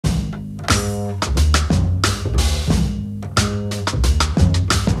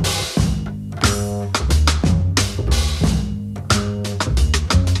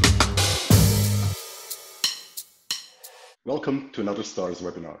Welcome to another STARS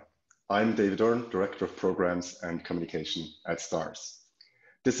webinar. I'm David Earn, Director of Programs and Communication at STARS.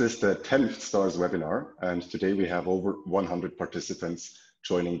 This is the 10th STARS webinar, and today we have over 100 participants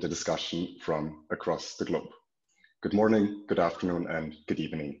joining the discussion from across the globe. Good morning, good afternoon, and good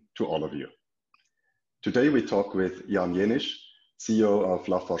evening to all of you. Today we talk with Jan JENISCH, CEO of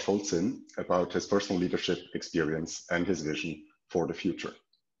LafargeHolcim, about his personal leadership experience and his vision for the future.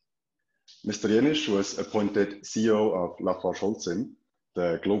 Mr. JENISCH was appointed CEO of LafargeHolcim,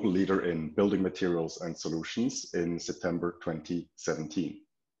 the global leader in building materials and solutions, in September 2017.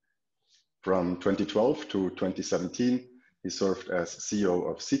 From 2012 to 2017, he served as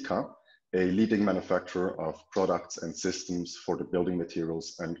CEO of Sika, a leading manufacturer of products and systems for the building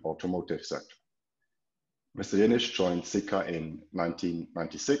materials and automotive sector. Mr. JENISCH joined Sika in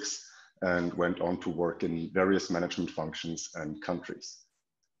 1996 and went on to work in various management functions and countries.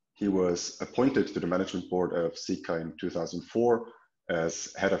 He was appointed to the management board of Sika in 2004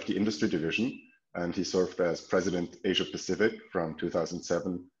 as head of the industry division, and he served as president Asia Pacific from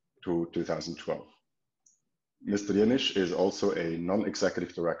 2007 to 2012. Mr. JENISCH is also a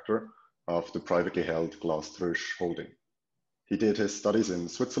non-executive director of the privately held Glastrouche holding. He did his studies in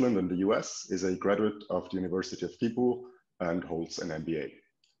Switzerland and the US, is a graduate of the University of Fribourg, and holds an MBA.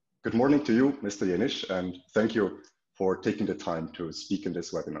 Good morning to you, Mr. JENISCH, and thank you for taking the time to speak in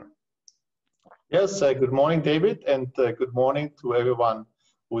this webinar. Yes, good morning, David, and good morning to everyone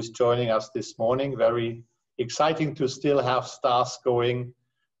who is joining us this morning. Very exciting to still have STARS going,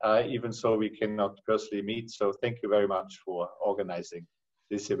 even so we cannot personally meet. So thank you very much for organizing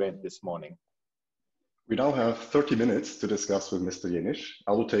this event this morning. We now have 30 minutes to discuss with Mr. JENISCH.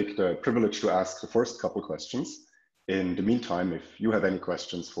 I will take the privilege to ask the first couple questions. In the meantime, if you have any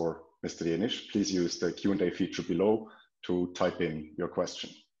questions for Mr. JENISCH, please use the Q&A feature below to type in your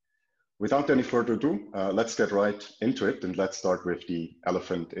question. Without any further ado, let's get right into it, and let's start with the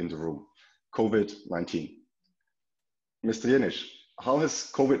elephant in the room, COVID-19. Mr. JENISCH, how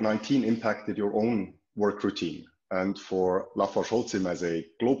has COVID-19 impacted your own work routine? And for LafargeHolcim as a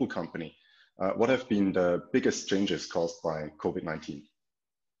global company, what have been the biggest changes caused by COVID-19?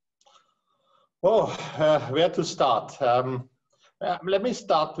 Well, where to start? Let me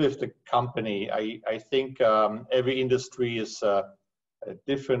start with the company. I think every industry is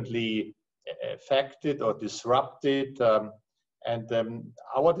differently affected or disrupted.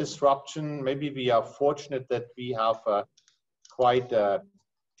 Our disruption, maybe we are fortunate that we have quite a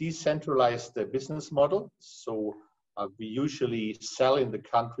decentralized business model. So we usually sell in the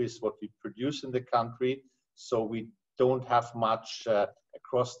countries what we produce in the country. So we don't have much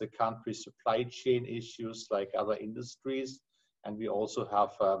across the country supply chain issues like other industries. And we also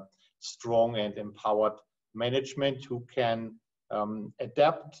have strong and empowered management who can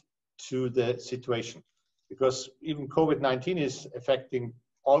adapt to the situation. Because even COVID-19 is affecting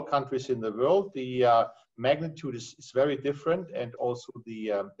all countries in the world, the magnitude is very different, and also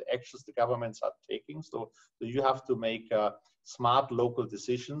the actions the governments are taking. So you have to make smart local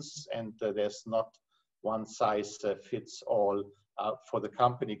decisions, and there's not one size fits all for the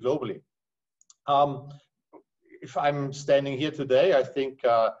company globally. If I'm standing here today, I think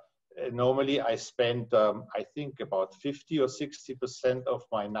normally I spend, I think, about 50 or 60% of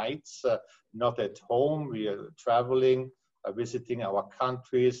my nights not at home. We are traveling, visiting our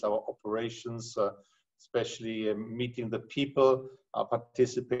countries, our operations, especially meeting the people,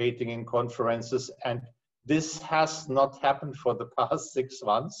 participating in conferences. And this has not happened for the past 6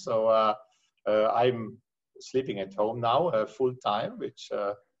 months. So I'm sleeping at home now full time, which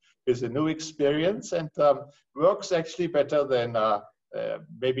is a new experience, and works actually better than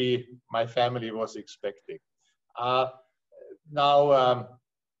maybe my family was expecting. Now,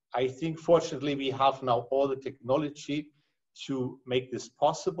 I think fortunately we have now all the technology to make this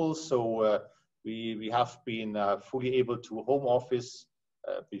possible. So we have been fully able to home office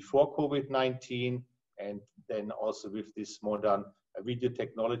before COVID-19, and then also with this modern video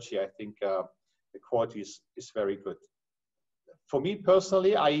technology, I think the quality is very good. For me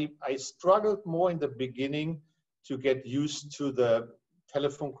personally, I struggled more in the beginning to get used to the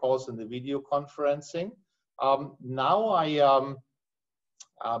telephone calls and the video conferencing. Now I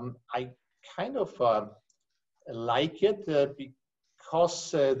kind of like it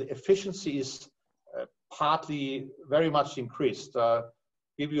because the efficiency is partly very much increased.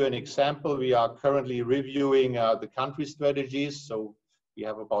 Give you an example, we are currently reviewing the country strategies. So we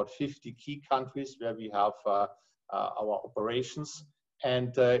have about 50 key countries where we have our operations.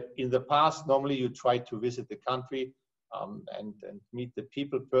 And in the past, normally you try to visit the country and meet the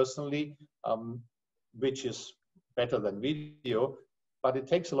people personally, which is better than video, but it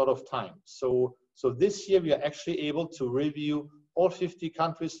takes a lot of time. So So this year we are actually able to review all 50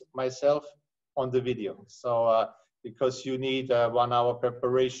 countries myself on the video. So because you need 1 hour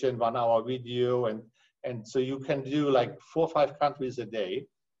preparation, 1 hour video, and so you can do like 4 or 5 countries a day,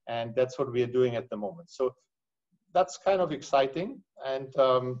 and that's what we are doing at the moment. So that's kind of exciting, and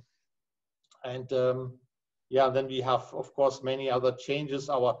yeah, then we have, of course, many other changes.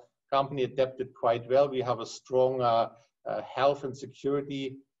 Our company adapted quite well. We have a strong health and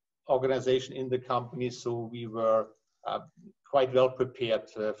security organization in the company, so we were quite well prepared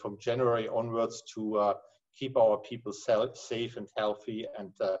from January onwards to keep our people safe and healthy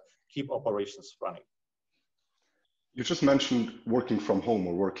and keep operations running. You just mentioned working from home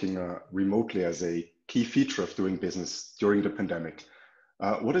or working remotely as a key feature of doing business during the pandemic.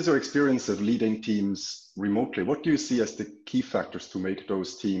 What is your experience of leading teams remotely? What do you see as the key factors to make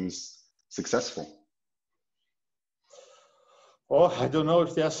those teams successful? Oh, I don't know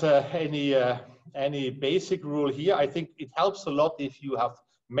if there's any basic rule here. I think it helps a lot if you have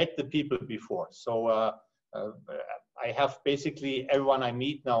met the people before. So I have basically everyone I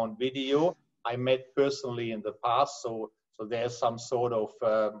meet now on video, I met personally in the past. So there's some sort of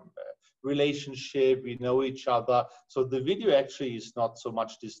relationship, we know each other. So the video actually is not so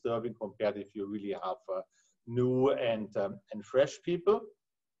much disturbing compared if you really have new and fresh people.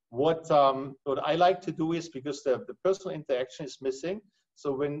 What I like to do is, because the personal interaction is missing,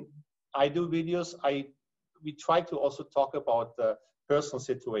 so when I do videos, we try to also talk about the personal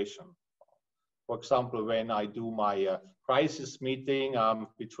situation. For example, when I do my crisis meeting,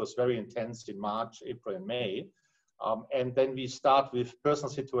 which was very intense in March, April, and May, and then we start with personal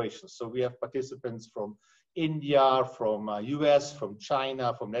situations. So we have participants from India, from US, from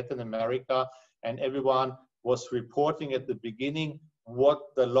China, from Latin America, and everyone was reporting at the beginning what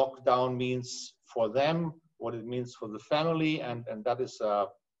the lockdown means for them, what it means for the family, and that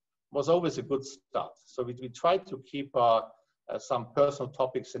was always a good start. So we tried to keep some personal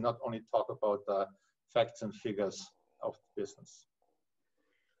topics and not only talk about the facts and figures of the business.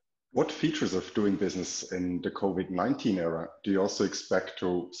 What features of doing business in the COVID-19 era do you also expect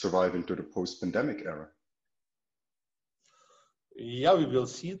to survive into the post-pandemic era? Yeah, we will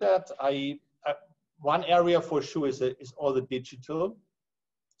see that. One area for sure is all the digital.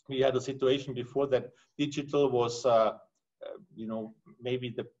 We had a situation before that digital was, maybe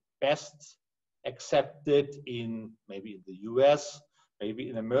the best accepted in maybe in the US, maybe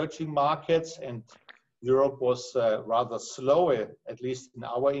in emerging markets, and Europe was rather slow, at least in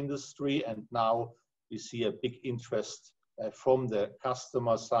our industry. And now we see a big interest from the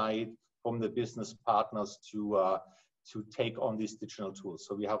customer side, from the business partners to take on these digital tools.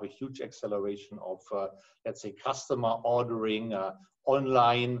 So we have a huge acceleration of, let's say, customer ordering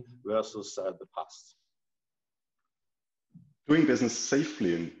online versus the past. Doing business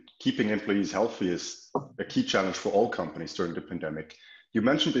safely and keeping employees healthy is a key challenge for all companies during the pandemic. You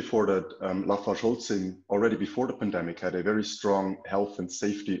mentioned before that LafargeHolcim already before the pandemic had a very strong health and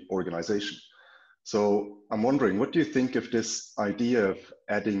safety organization. So I'm wondering, what do you think of this idea of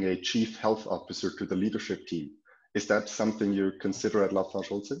adding a chief health officer to the leadership team? Is that something you consider at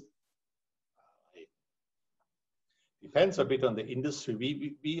LafargeHolcim? Depends a bit on the industry.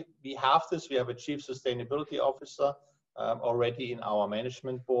 We have this. We have a chief sustainability officer already in our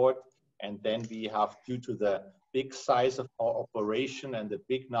management board. And then we have, due to the big size of our operation and the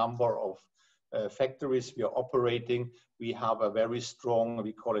big number of factories we are operating, we have a very strong,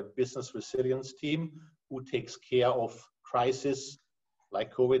 we call it business resilience team, who takes care of crisis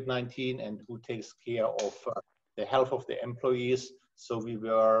like COVID-19 and who takes care of the health of the employees. So we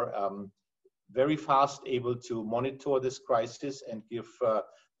were very fast able to monitor this crisis and give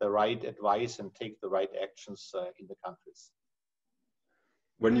the right advice and take the right actions in the countries.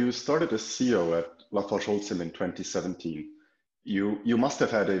 When you started as CEO at LafargeHolcim in 2017, you must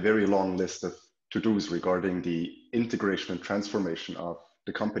have had a very long list of to-dos regarding the integration and transformation of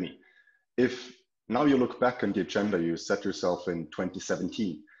the company. If now you look back on the agenda you set yourself in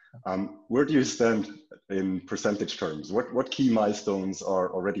 2017, where do you stand in percentage terms? What key milestones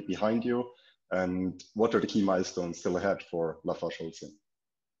are already behind you, and what are the key milestones still ahead for LafargeHolcim?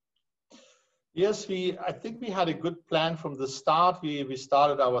 Yes, I think we had a good plan from the start. We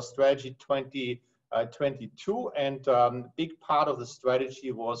started our strategy 2022, and big part of the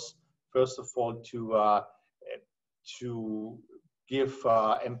strategy was, first of all, to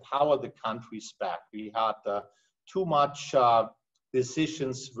empower the countries back. We had too much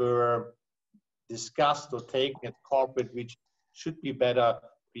decisions were discussed or taken at corporate, which should be better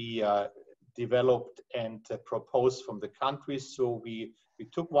be developed and proposed from the countries. So we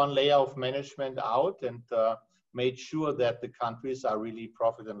took one layer of management out and made sure that the countries are really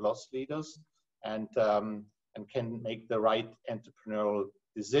profit and loss leaders. and can make the right entrepreneurial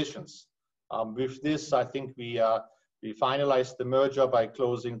decisions. With this, I think we finalized the merger by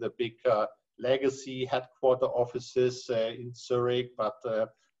closing the big legacy headquarter offices in Zurich, but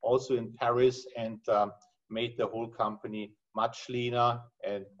also in Paris, and made the whole company much leaner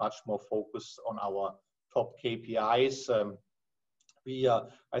and much more focused on our top KPIs.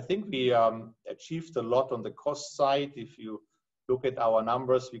 I think we achieved a lot on the cost side. If you look at our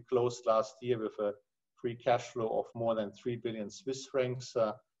numbers, we closed last year with a free cash flow of more than 3 billion Swiss francs.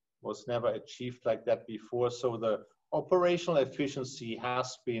 Was never achieved like that before. So the operational efficiency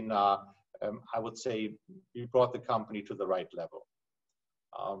has been, I would say, we brought the company to the right level.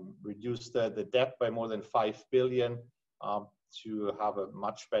 Reduced the debt by more than 5 billion to have a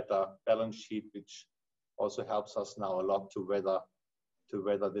much better balance sheet, which also helps us now a lot to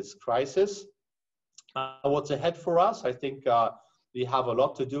weather this crisis. What's ahead for us? I think we have a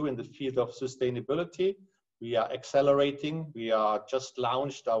lot to do in the field of sustainability. We are accelerating. We are just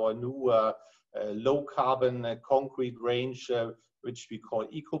launched our new low carbon concrete range, which we call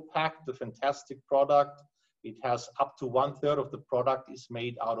EcoPact, a fantastic product. It has up to 1/3 of the product is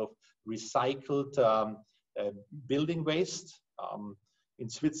made out of recycled building waste. In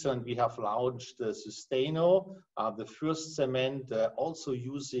Switzerland, we have launched Sustaino, the first cement also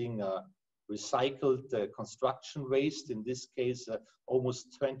using recycled construction waste. In this case,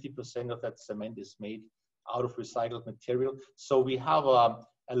 almost 20% of that cement is made out of recycled material. So we have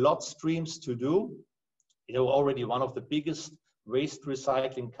a lot streams to do. You know, already one of the biggest waste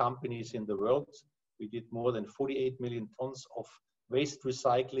recycling companies in the world. We did more than 48 million tons of waste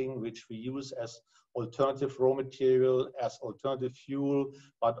recycling, which we use as alternative raw material, as alternative fuel,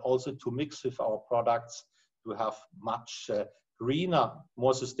 but also to mix with our products to have much greener,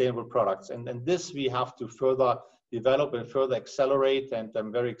 more sustainable products. And this we have to further develop and further accelerate. And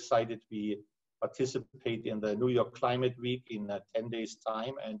I'm very excited we participate in the New York Climate Week in 10 days'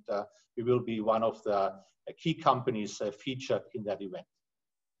 time. And we will be one of the key companies featured in that event.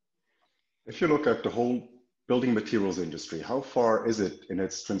 If you look at the whole building materials industry, how far is it in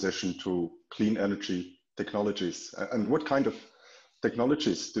its transition to clean energy technologies? And what kind of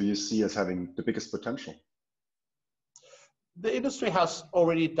technologies do you see as having the biggest potential? The industry has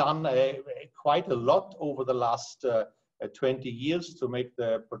already done quite a lot over the last 20 years to make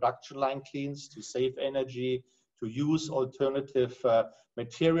the production line clean, to save energy, to use alternative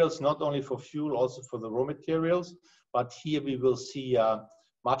materials, not only for fuel, also for the raw materials. But here we will see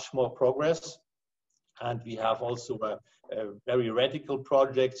much more progress. And we have also very radical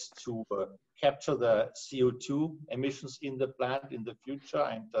projects to capture the CO2 emissions in the plant in the future,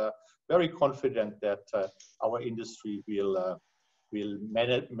 and very confident that our industry will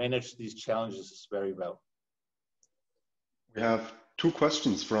manage these challenges very well. We have two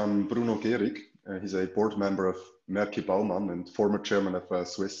questions from Bruno Gehrig. He's a board member of Merki Baumann and former chairman of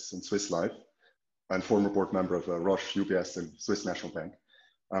Swiss Life, and former board member of Roche, UBS, and Swiss National Bank.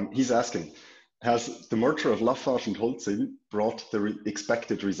 He's asking, has the merger of LafargeHolcim brought the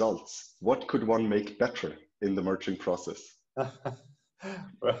expected results? What could one make better in the merging process?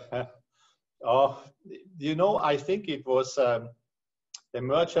 You know, I think it was the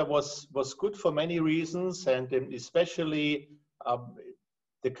merger was good for many reasons, and especially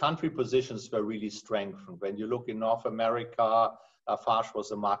the country positions were really strengthened. When you look in North America, Lafarge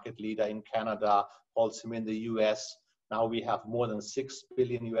was a market leader in Canada, Holcim in the US. Now we have more than $6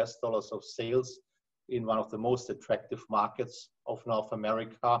 billion of sales in one of the most attractive markets of North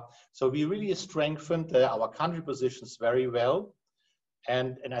America. So we really strengthened our country positions very well.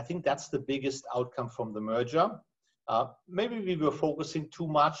 And I think that's the biggest outcome from the merger. Maybe we were focusing too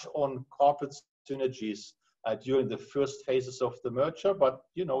much on corporate synergies during the first phases of the merger, but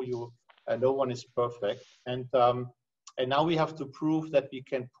you know, no one is perfect. And now we have to prove that we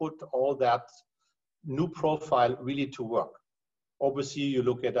can put all that new profile really to work. Obviously, you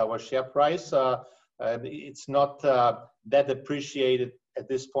look at our share price, it's not that appreciated at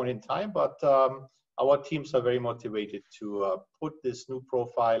this point in time, but our teams are very motivated to put this new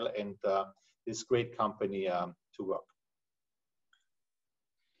profile and this great company to work.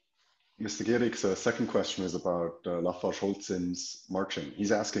 Mr. Gehrig's second question is about LafargeHolcim's margin.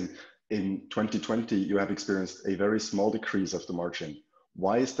 He's asking, in 2020, you have experienced a very small decrease of the margin.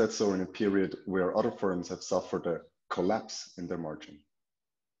 Why is that so in a period where other firms have suffered a collapse in their margin?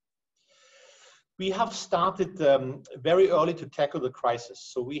 We have started very early to tackle the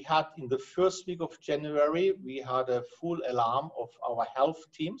crisis. So we had, in the first week of January, we had a full alarm of our health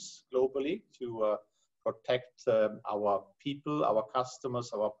teams globally to protect our people, our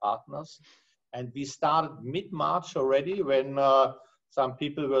customers, our partners. And we started mid-March already when Some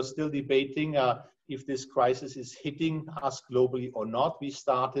people were still debating if this crisis is hitting us globally or not. We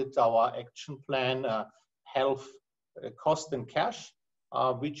started our action plan, health, cost and cash,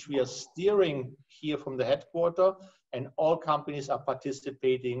 which we are steering here from the headquarters, and all companies are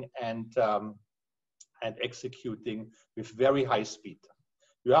participating and executing with very high speed.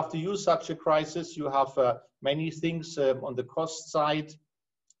 You have to use such a crisis. You have many things on the cost side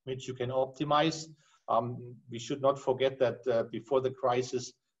which you can optimize. We should not forget that before the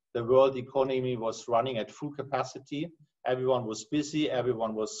crisis, the world economy was running at full capacity. Everyone was busy.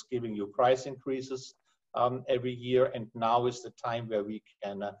 Everyone was giving you price increases every year. And now is the time where we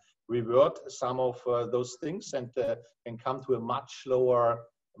can revert some of those things and can come to a much lower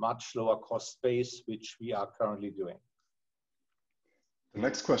cost base, which we are currently doing. The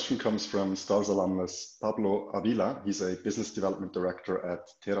next question comes from STARS alumnus Pablo Avila. He's a business development director at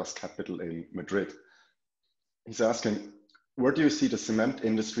Terras Capital in Madrid. He's asking, where do you see the cement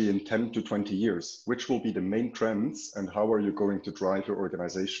industry in 10 to 20 years? Which will be the main trends and how are you going to drive your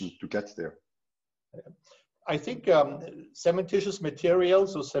organization to get there? I think cementitious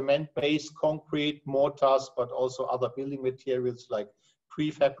materials, so cement-based concrete, mortars, but also other building materials like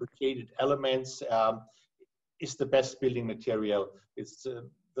prefabricated elements is the best building material. It's the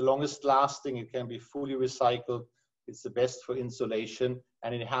longest lasting, it can be fully recycled, it's the best for insulation,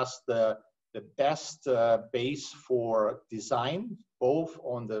 and it has the best base for design, both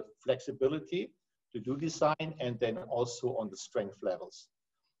on the flexibility to do design and then also on the strength levels.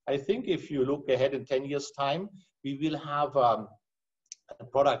 I think if you look ahead in 10 years' time, we will have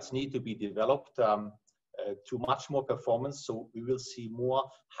products need to be developed to much more performance. So we will see more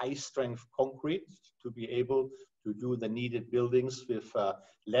high strength concrete to be able to do the needed buildings with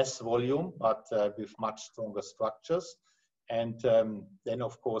less volume, but with much stronger structures. And then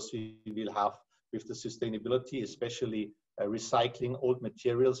of course we will have with the sustainability, especially recycling old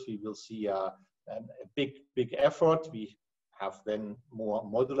materials, we will see a big effort. We have then more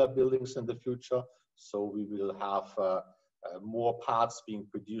modular buildings in the future. So we will have more parts being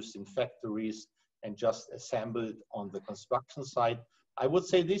produced in factories and just assembled on the construction side. I would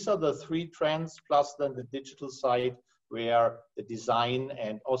say these are the three trends, plus then the digital side, where the design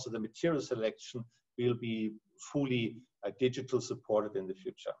and also the material selection will be fully digital supported in the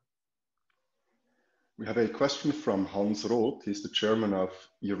future. We have a question from Hans Roth. He's the chairman of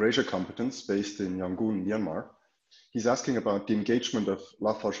Eurasia Competence based in Yangon, Myanmar. He's asking about the engagement of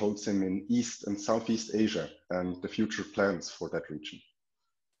LafargeHolcim in East and Southeast Asia and the future plans for that region.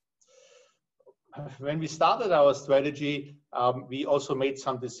 When we started our strategy, we also made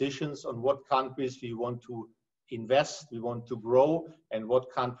some decisions on what countries we want to invest, we want to grow, and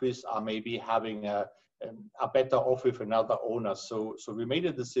what countries are maybe having a better off with another owner. So we made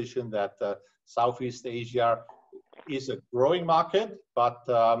a decision that Southeast Asia is a growing market, but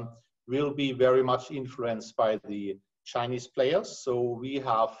will be very much influenced by the Chinese players. So we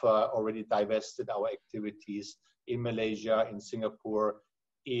have already divested our activities in Malaysia, in Singapore,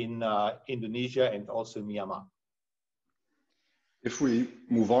 in Indonesia, and also Myanmar. If we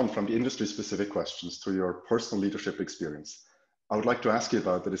move on from the industry-specific questions to your personal leadership experience, I would like to ask you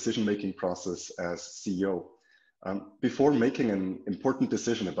about the decision-making process as CEO. Before making an important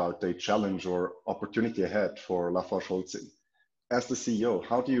decision about a challenge or opportunity ahead for LafargeHolcim, as the CEO,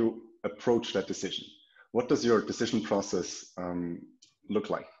 how do you approach that decision? What does your decision process look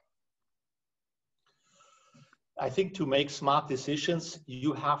like? I think to make smart decisions,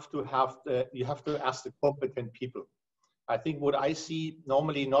 you have to ask the competent people. I think what I see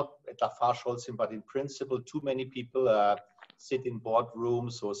normally, not at LafargeHolcim, but in principle, too many people sit in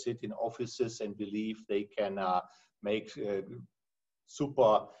boardrooms or sit in offices and believe they can make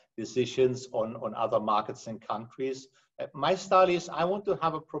super decisions on other markets and countries. My style is I want to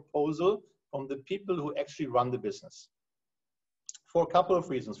have a proposal from the people who actually run the business. For a couple of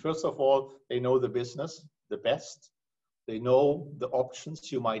reasons. First of all, they know the business the best. They know the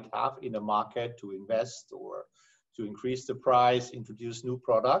options you might have in a market to invest or to increase the price, introduce new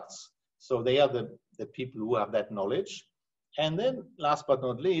products. So they are the people who have that knowledge. And then last but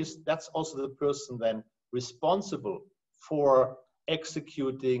not least, that's also the person then responsible for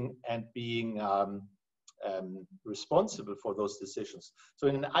executing and being responsible for those decisions. So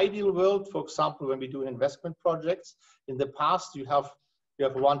in an ideal world, for example, when we do investment projects, in the past you have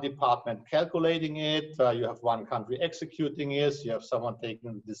one department calculating it, you have one country executing it, you have someone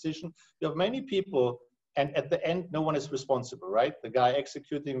taking the decision, you have many people, and at the end no one is responsible, right? The guy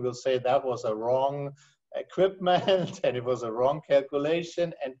executing will say that was a wrong equipment and it was a wrong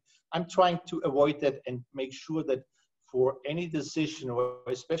calculation, and I'm trying to avoid that and make sure that for any decision, or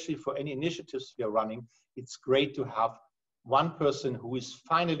especially for any initiatives we are running, it's great to have one person who is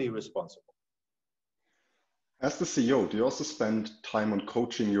finally responsible. As the CEO, do you also spend time on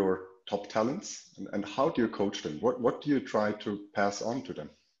coaching your top talents? And how do you coach them? What do you try to pass on to them?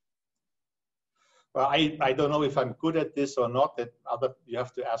 Well, I don't know if I'm good at this or not. You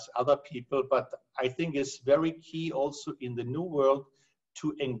have to ask other people, but I think it's very key also in the new world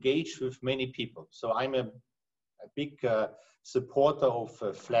to engage with many people. So I'm a big supporter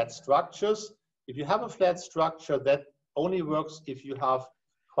of flat structures. If you have a flat structure, that only works if you have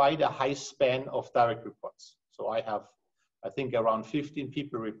quite a high span of direct reports. So I have, I think, around 15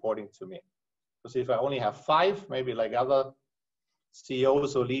 people reporting to me. Because if I only have 5, maybe like other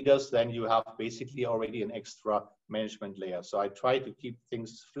CEOs or leaders, then you have basically already an extra management layer. So I try to keep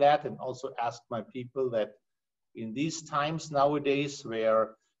things flat and also ask my people that in these times nowadays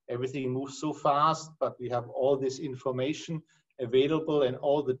where everything moves so fast, but we have all this information available and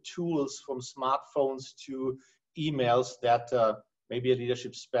all the tools from smartphones to emails that maybe a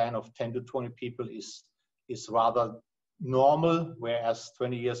leadership span of 10 to 20 people is rather normal, whereas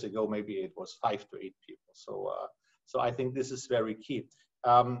 20 years ago, maybe it was 5 to 8 people. So I think this is very key.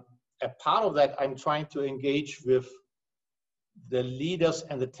 A part of that, I'm trying to engage with the leaders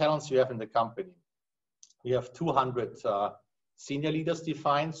and the talents you have in the company. We have 200 senior leaders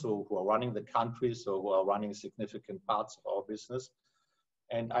defined, so who are running the countries or who are running significant parts of our business.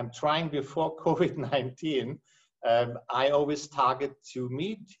 And I'm trying before COVID-19, I always target to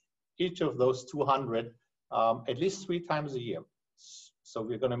meet each of those 200 at least 3 times a year. So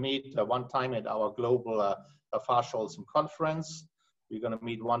we're going to meet one time at our global LafargeHolcim conference. We're going to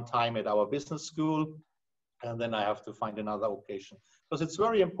meet one time at our business school. And then I have to find another occasion. Because it's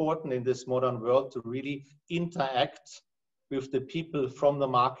very important in this modern world to really interact with the people from the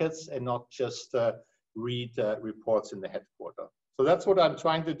markets and not just read reports in the headquarters. So that's what I'm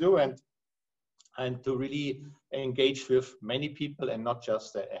trying to do, and to really engage with many people and not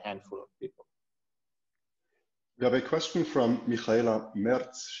just a handful of people. We have a question from Michaela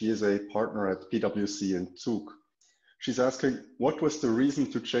Merz. She is a partner at PwC in Zug. She's asking, what was the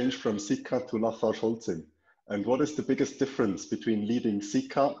reason to change from Sika to LafargeHolcim? And what is the biggest difference between leading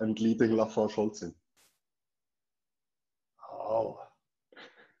Sika and leading LafargeHolcim? Oh,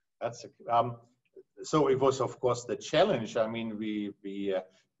 that's so it was, of course, the challenge. I mean, we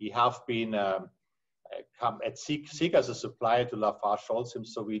have been come at Sika as a supplier to LafargeHolcim,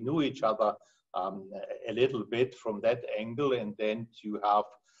 so we knew each other a little bit from that angle, and then to have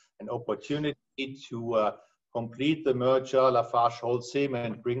an opportunity to complete the merger, LafargeHolcim,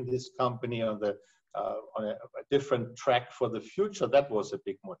 and bring this company on a different track for the future. That was a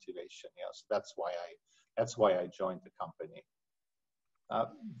big motivation. Yes, that's why I joined the company.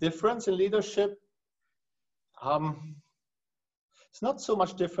 Difference in leadership. It's not so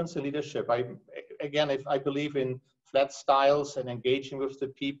much difference in leadership. I believe in flat styles and engaging with the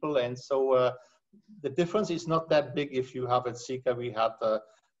people, and so the difference is not that big. If you have at Sika, we had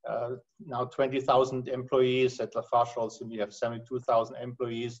now 20,000 employees. At LafargeHolcim, we have 72,000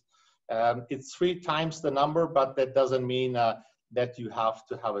 employees. It's 3 times the number, but that doesn't mean that you have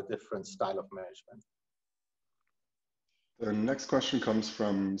to have a different style of management. The next question comes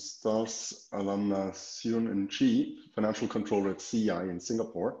from Stars alumna Seun Chi, financial controller at CI in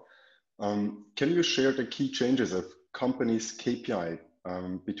Singapore. Can you share the key changes of company's KPI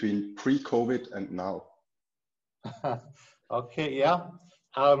between pre-COVID and now? Okay, yeah.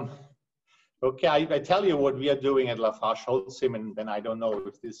 Okay, I tell you what we are doing at LafargeHolcim, and then I don't know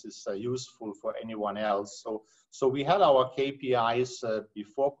if this is useful for anyone else. So we had our KPIs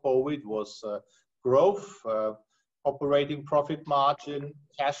before COVID was growth, operating profit margin,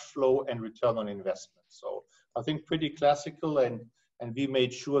 cash flow, and return on investment. So I think pretty classical, and we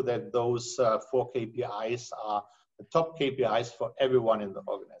made sure that those 4 KPIs are the top KPIs for everyone in the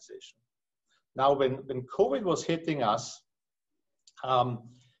organization. Now, when COVID was hitting us,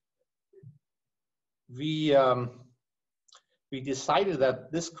 we decided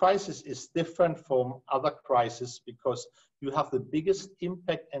that this crisis is different from other crises because you have the biggest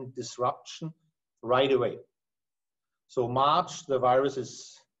impact and disruption right away. So March, the virus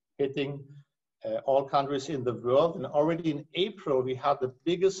is hitting all countries in the world, and already in April, we had the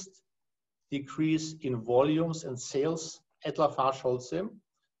biggest decrease in volumes and sales at LafargeHolcim,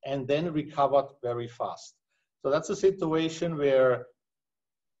 and then recovered very fast. So that's a situation where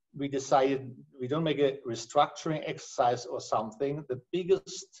we decided we don't make a restructuring exercise or something. The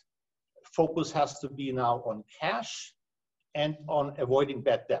biggest focus has to be now on cash and on avoiding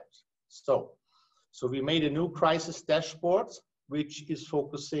bad debt. So we made a new crisis dashboard, which is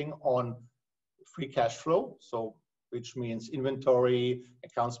focusing on free cash flow, so which means inventory,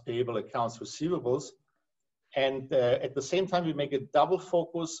 accounts payable, accounts receivables. And at the same time, we make a double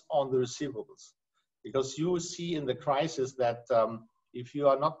focus on the receivables, because you see in the crisis that if you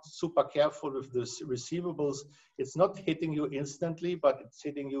are not super careful with the receivables, it's not hitting you instantly, but it's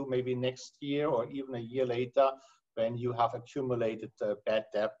hitting you maybe next year or even a year later, when you have accumulated bad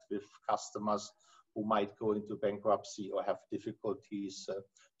debt with customers who might go into bankruptcy or have difficulties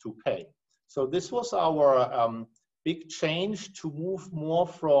to pay. So this was our big change, to move more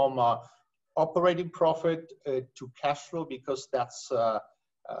from operating profit to cash flow, because that's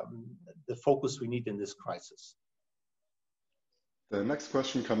the focus we need in this crisis. The next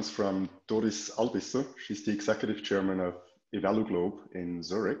question comes from Doris Albisser. She's the executive chairman of Evaluglobe in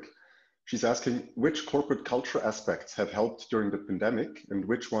Zurich. She's asking, which corporate culture aspects have helped during the pandemic and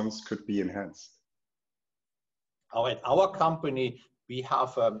which ones could be enhanced? At our company, we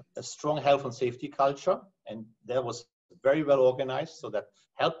have a strong health and safety culture, and that was very well organized, so that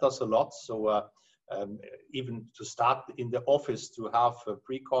helped us a lot. So even to start in the office, to have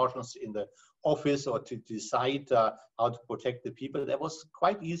precautions in the office, or to decide how to protect the people, that was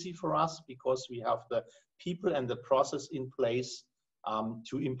quite easy for us, because we have the people and the process in place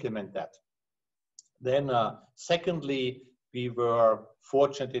to implement that. Then secondly, we were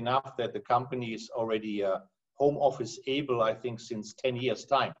fortunate enough that the company is already home office able, I think, since 10 years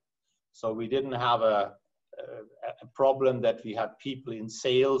time. So we didn't have a problem that we had people in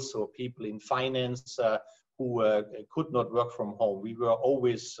sales or people in finance who could not work from home. We were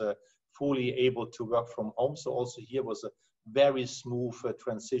always fully able to work from home. So also here was a very smooth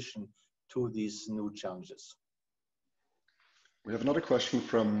transition to these new challenges. We have another question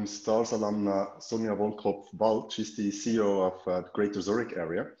from STARS alumna Sonja Wolkopf-Wald. She's the CEO of the Greater Zurich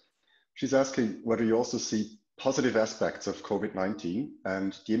area. She's asking whether you also see positive aspects of COVID-19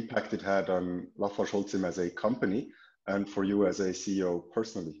 and the impact it had on LafargeHolcim as a company and for you as a CEO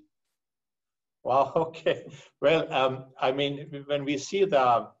personally. Well, okay. Well, I mean, when we see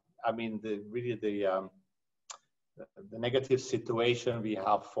the negative situation we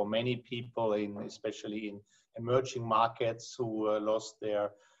have for many people, especially in emerging markets, who lost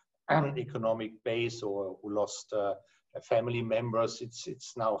their economic base or who lost family members,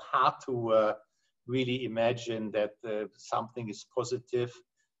 it's now hard to really imagine that something is positive.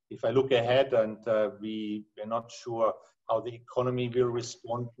 If I look ahead, and we're not sure how the economy will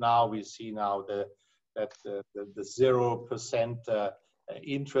respond now. We see now that the 0%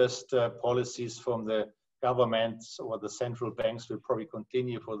 interest policies from the governments or the central banks will probably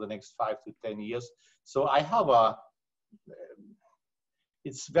continue for the next 5 to 10 years. So I have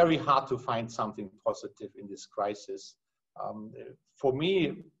it's very hard to find something positive in this crisis. For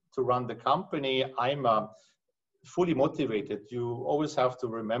me, to run the company, I'm fully motivated. You always have to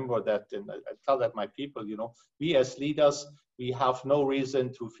remember that, and I tell that my people, we as leaders, we have no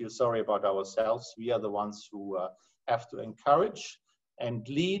reason to feel sorry about ourselves. We are the ones who have to encourage and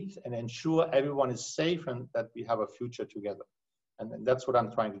lead and ensure everyone is safe and that we have a future together. And that's what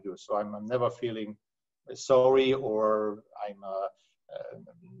I'm trying to do. So I'm never feeling sorry or I'm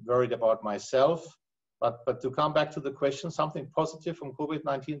worried about myself. But to come back to the question, something positive from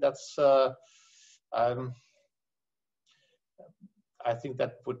COVID-19, that's, I think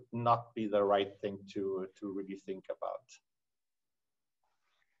that would not be the right thing to really think about.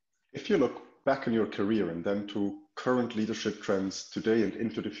 If you look back on your career and then to current leadership trends today and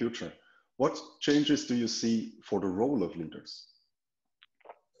into the future, what changes do you see for the role of leaders?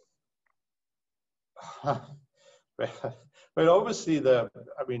 Well, obviously,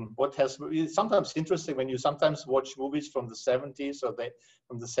 it's sometimes interesting when you sometimes watch movies from the 70s or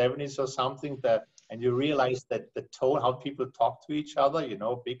from the 70s or something, and you realize that the tone, how people talk to each other,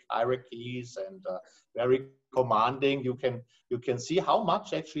 big hierarchies and very commanding. You can see how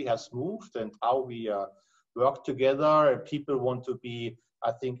much actually has moved and how we work together. People want to be,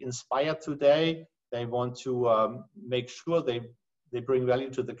 I think, inspired today. They want to make sure they bring value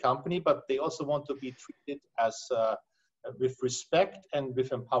to the company, but they also want to be treated as with respect and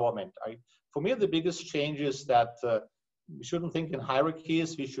with empowerment. For me, the biggest change is that we shouldn't think in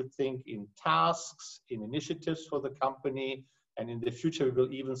hierarchies. We should think in tasks, in initiatives for the company. And in the future, we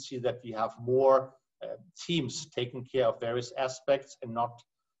will even see that we have more teams taking care of various aspects and not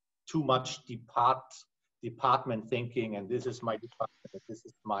too much department thinking. And this is my department, and this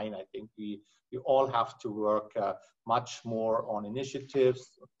is mine. I think we all have to work much more on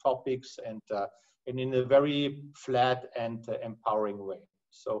initiatives, topics, and in a very flat and empowering way.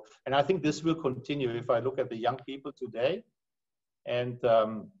 So, and I think this will continue if I look at the young people today. And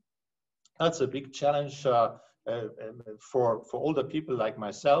that's a big challenge for older people like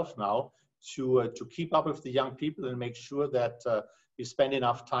myself now to keep up with the young people and make sure that we spend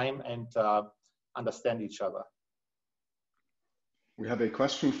enough time and understand each other. We have a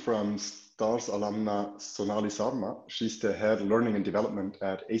question from STARS alumna Sonali Sarma. She's the head learning and development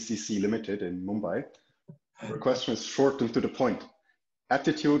at ACC Limited in Mumbai. Her question is short and to the point.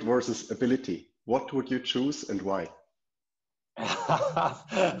 Attitude versus ability. What would you choose and why?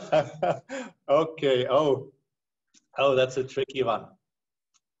 Okay. Oh, that's a tricky one.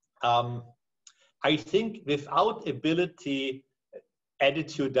 I think without ability,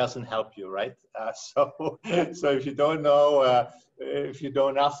 attitude doesn't help you, right? So if you don't know, if you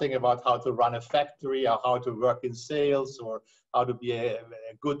know nothing about how to run a factory or how to work in sales or how to be a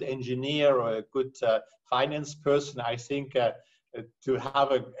good engineer or a good finance person, I think to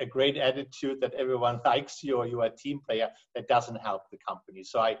have a great attitude that everyone likes you or you are a team player, that doesn't help the company.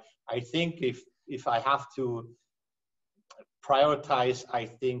 So I think if I have to prioritize, I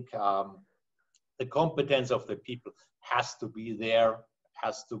think the competence of the people has to be there,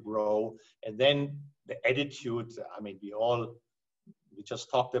 has to grow. And then the attitude, I mean, we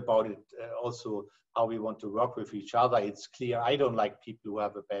just talked about it, also how we want to work with each other. It's clear I don't like people who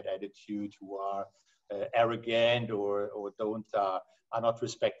have a bad attitude, who are arrogant or are not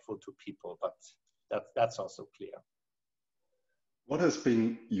respectful to people, but that's also clear. What has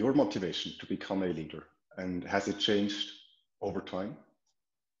been your motivation to become a leader, and has it changed over time?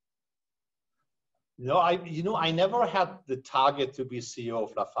 No, I never had the target to be CEO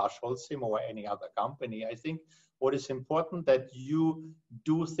of LafargeHolcim or any other company. I think what is important that you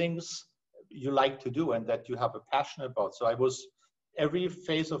do things you like to do and that you have a passion about. So every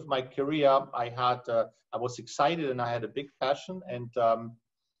phase of my career, I was excited and I had a big passion,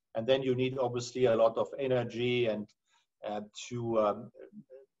 and then you need obviously a lot of energy and to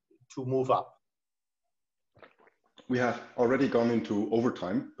move up. We have already gone into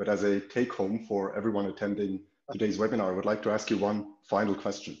overtime, but as a take home for everyone attending today's webinar, I would like to ask you one final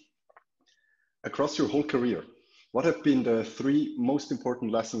question. Across your whole career, what have been the 3 most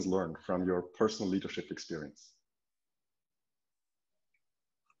important lessons learned from your personal leadership experience?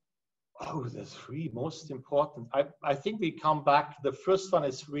 Oh, the 3 most important. I think we come back. The first one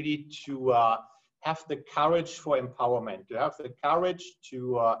is really to have the courage for empowerment, to have the courage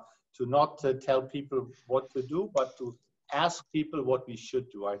to not tell people what to do, but to ask people what we should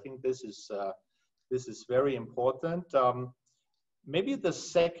do. I think this is very important. Maybe the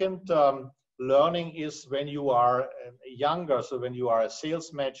second learning is when you are younger. So when you are a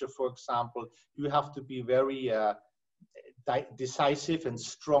sales manager, for example, you have to be very decisive and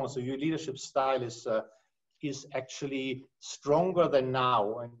strong. So your leadership style is actually stronger than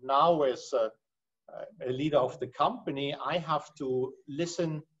now. And now, as a leader of the company, I have to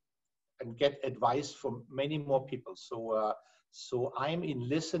listen and get advice from many more people. So I'm in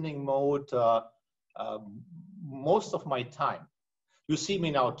listening mode most of my time. You see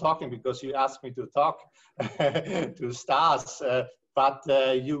me now talking because you asked me to talk to stars. But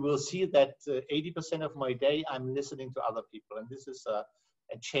you will see that 80% of my day I'm listening to other people, and this is a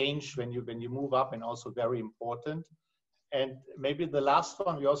change when you move up, and also very important. And maybe the last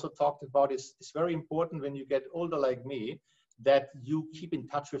one we also talked about is very important when you get older like me, that you keep in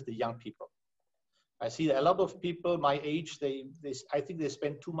touch with the young people. I see a lot of people my age, I think they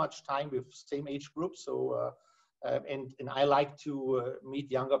spend too much time with same age groups. So and I like to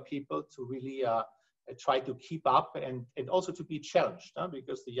meet younger people to really try to keep up and also to be challenged,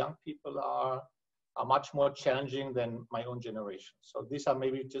 because the young people are much more challenging than my own generation. So these are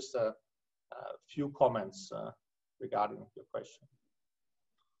maybe just a few comments regarding your question.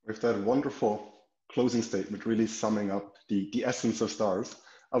 With that wonderful closing statement, really summing up the essence of STARS,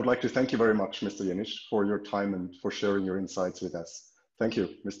 I would like to thank you very much, Mr. JENISCH, for your time and for sharing your insights with us. Thank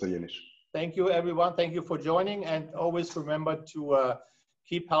you, Mr. JENISCH. Thank you, everyone. Thank you for joining, and always remember to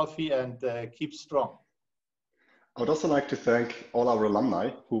keep healthy and keep strong. I would also like to thank all our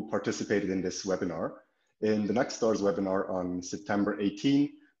alumni who participated in this webinar. In the next STARS webinar on September 18,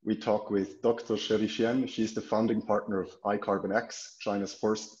 we talk with Dr. Sherry Xian. She's the founding partner of iCarbonX, China's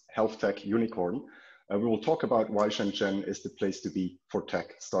first health tech unicorn. We will talk about why Shenzhen is the place to be for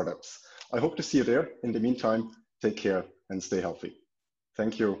tech startups. I hope to see you there. In the meantime, take care and stay healthy.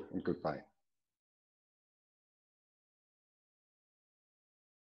 Thank you and goodbye.